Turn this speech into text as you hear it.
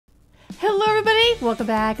everybody, welcome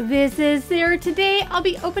back. This is Sarah. Today I'll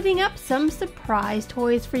be opening up some surprise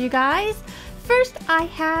toys for you guys. First, I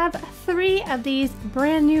have 3 of these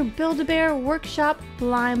brand new Build-A-Bear Workshop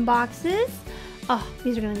blind boxes. Oh,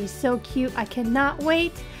 these are going to be so cute. I cannot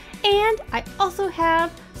wait. And I also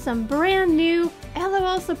have some brand new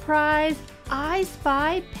LOL Surprise I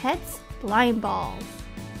Spy Pets blind balls.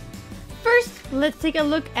 First, let's take a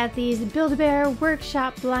look at these Build-A-Bear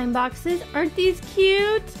Workshop blind boxes. Aren't these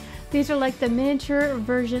cute? These are like the miniature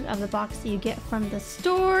version of the box that you get from the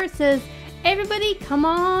store. It says, "Everybody come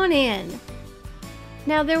on in."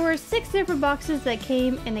 Now there were 6 different boxes that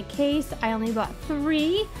came in a case. I only bought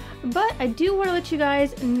 3, but I do want to let you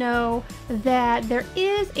guys know that there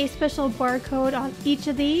is a special barcode on each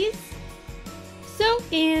of these. So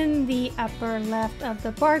in the upper left of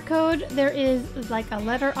the barcode, there is like a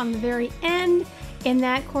letter on the very end, and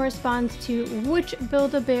that corresponds to which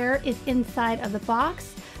Build-A-Bear is inside of the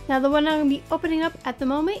box. Now the one I'm going to be opening up at the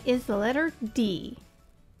moment is the letter D.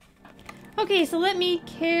 Okay, so let me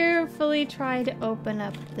carefully try to open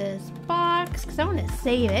up this box because I want to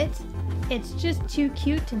save it. It's just too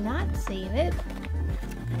cute to not save it.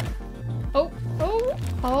 Oh,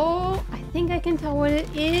 I think I can tell what it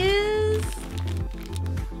is.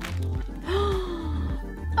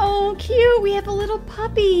 Oh, cute! We have a little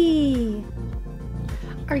puppy.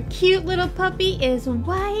 Our cute little puppy is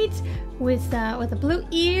white with a blue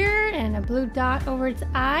ear and a blue dot over its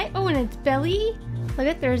eye. Oh, and its belly. Look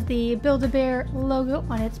at, there's the Build-A-Bear logo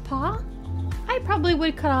on its paw. I probably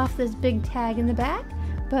would cut off this big tag in the back,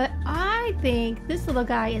 but I think this little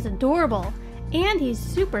guy is adorable, and he's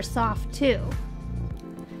super soft too.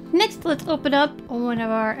 Next, let's open up one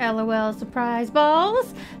of our LOL Surprise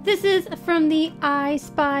balls. This is from the I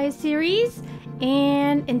Spy series,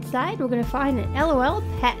 and inside we're going to find an LOL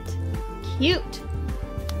pet. Cute!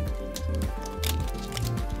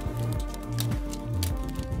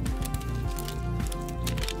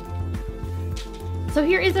 So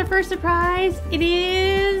here is our first surprise. It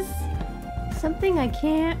is something I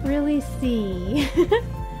can't really see.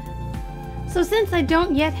 So since I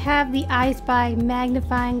don't yet have the I Spy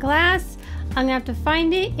magnifying glass, I'm gonna have to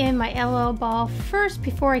find it in my LOL ball first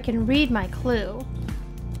before I can read my clue.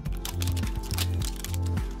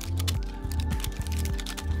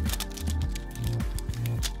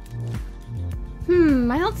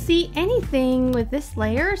 I don't see anything with this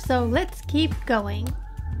layer, so let's keep going.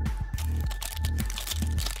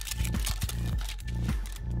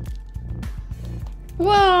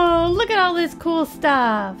 Whoa, look at all this cool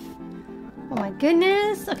stuff. Oh my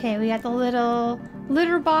goodness. Okay, we got the little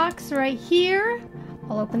litter box right here.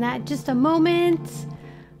 I'll open that in just a moment.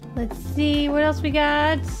 Let's see what else we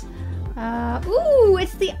got. Ooh,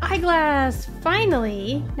 it's the eyeglass,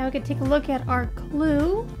 finally. Now we can take a look at our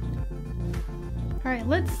clue. All right,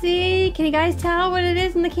 let's see. Can you guys tell what it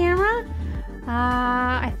is in the camera?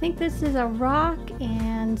 I think this is a rock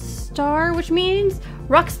and star, which means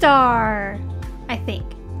rock star, I think.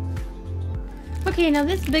 Okay, now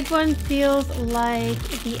this big one feels like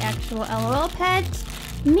the actual LOL pet.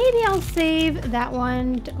 Maybe I'll save that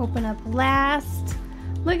one to open up last.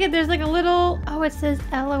 Look at, there's like a little, oh, it says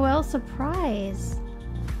LOL Surprise.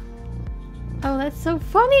 Oh, that's so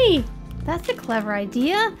funny. That's a clever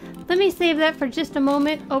idea. Let me save that for just a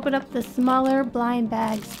moment. Open up the smaller blind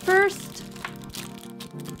bags first.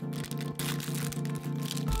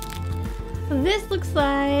 This looks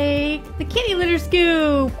like the kitty litter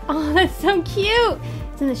scoop. Oh, that's so cute.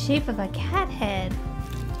 It's in the shape of a cat head.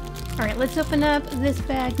 All right, let's open up this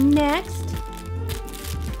bag next.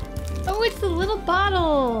 Oh, it's the little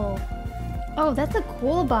bottle. Oh, that's a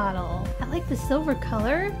cool bottle. I like the silver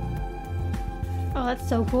color. Oh, that's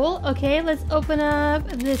so cool. Okay, let's open up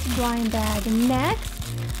this blind bag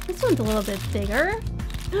next. This one's a little bit bigger.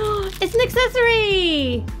 It's an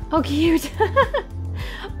accessory. Oh, cute.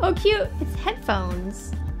 Oh, cute. It's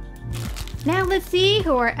headphones. Now let's see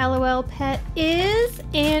who our LOL pet is.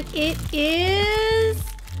 And it is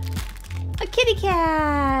a kitty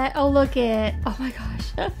cat. Oh, look it. Oh my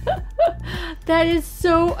gosh. That is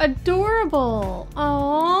so adorable.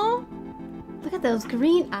 Aww. Look at those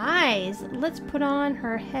green eyes. Let's put on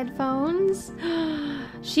her headphones.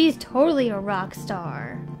 She's totally a rock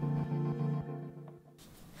star.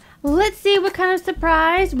 Let's see what kind of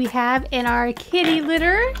surprise we have in our kitty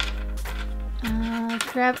litter. Let's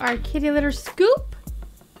grab our kitty litter scoop.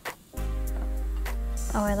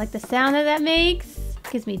 Oh, I like the sound that makes.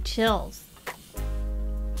 Gives me chills.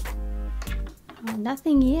 Oh,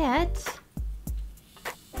 nothing yet.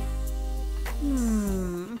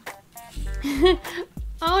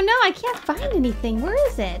 Oh no, I can't find anything. Where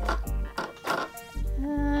is it?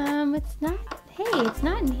 It's not, hey, it's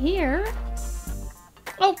not in here.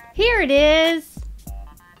 Oh, here it is.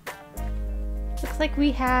 Looks like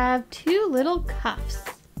we have 2 little cuffs.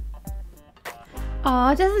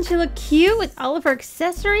 Aw, doesn't she look cute with all of her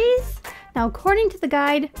accessories? Now, according to the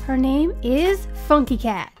guide, her name is Funky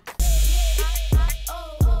Cat.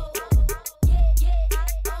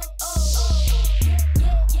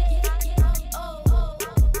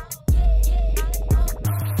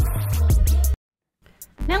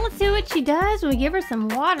 Now let's see what she does when we give her some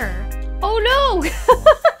water. Oh no!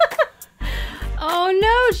 Oh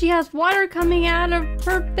no, she has water coming out of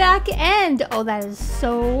her back end. Oh, that is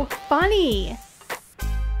so funny.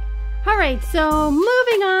 Alright, so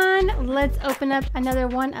moving on, let's open up another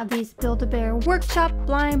one of these Build-A-Bear Workshop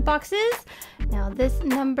blind boxes. Now this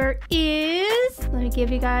number is, let me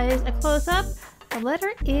give you guys a close-up. The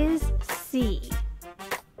letter is C.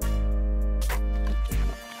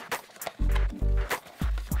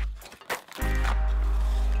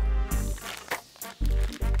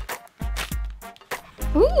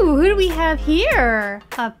 Ooh, who do we have here?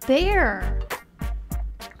 A bear.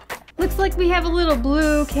 Looks like we have a little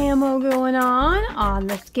blue camo going on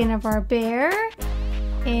the skin of our bear.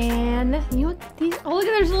 And you know what? These, oh, look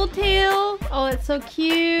at their little tail. Oh, it's so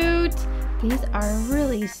cute. These are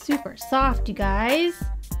really super soft, you guys.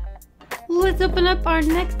 Let's open up our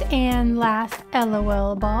next and last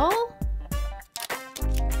LOL ball.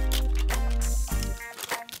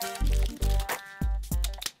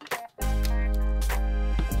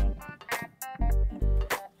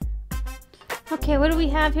 Okay, what do we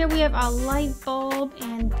have here? We have a light bulb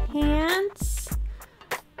and pants.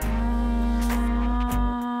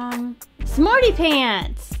 Smarty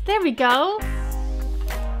pants. There we go.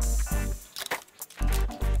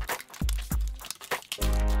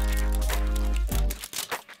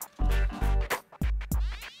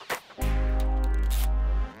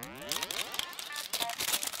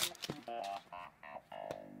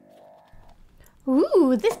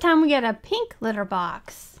 Ooh, this time we got a pink litter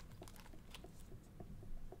box.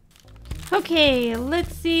 Okay,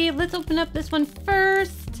 let's see. Let's open up this one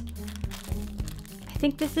first. I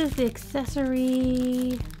think this is the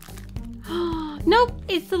accessory. Nope,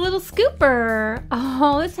 it's the little scooper.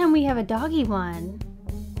 Oh, this time we have a doggy one.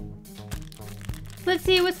 Let's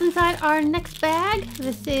see what's inside our next bag.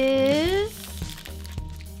 This is...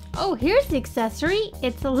 Oh, here's the accessory.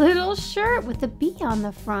 It's a little shirt with a bee on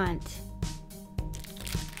the front.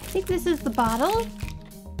 I think this is the bottle.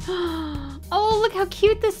 Oh, look how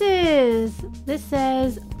cute this is. This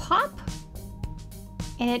says Pop.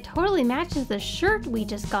 And it totally matches the shirt we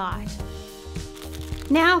just got.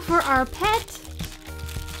 Now for our pet.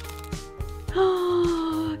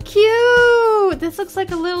 Oh, cute. This looks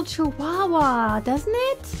like a little chihuahua, doesn't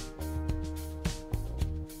it?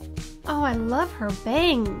 Oh, I love her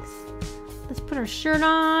bangs. Let's put her shirt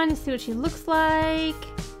on and see what she looks like.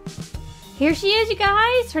 Here she is, you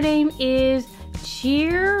guys. Her name is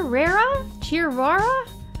Cheerara?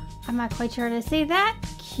 I'm not quite sure how to say that.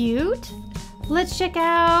 Cute. Let's check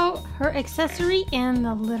out her accessory in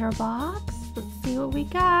the litter box. Let's see what we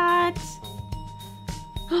got.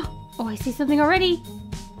 Oh, I see something already.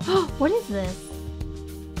 Oh, what is this?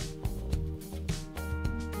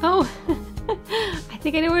 Oh, I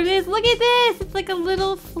think I know what it is. Look at this. It's like a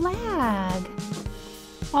little flag.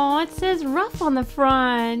 Oh, it says Ruff on the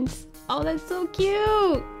front. Oh, that's so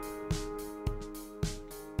cute.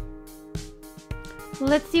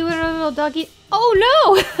 Let's see what our little doggy... Oh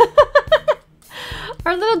no!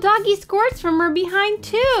 Our little doggy squirts from her behind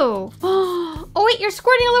too. Oh wait, you're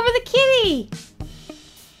squirting all over the kitty.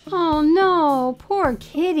 Oh no, poor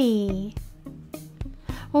kitty.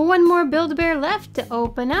 Well, one more Build-A-Bear left to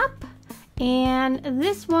open up. And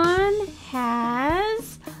this one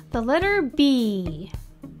has the letter B.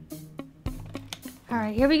 All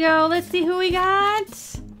right, here we go. Let's see who we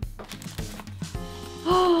got.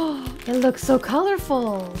 Oh, it looks so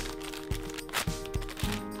colorful.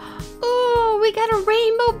 Oh, we got a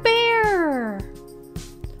rainbow bear.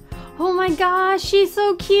 Oh my gosh, she's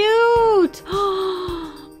so cute.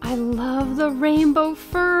 Oh, I love the rainbow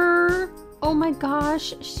fur. Oh my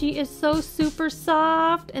gosh, she is so super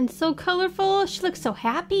soft and so colorful. She looks so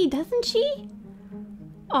happy, doesn't she?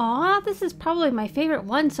 Aw, this is probably my favorite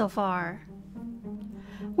one so far.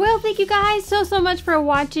 Well, thank you guys so much for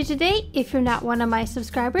watching today. If you're not one of my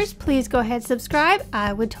subscribers, please go ahead and subscribe.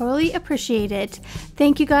 I would totally appreciate it.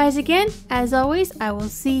 Thank you guys again. As always, I will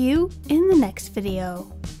see you in the next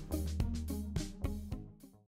video.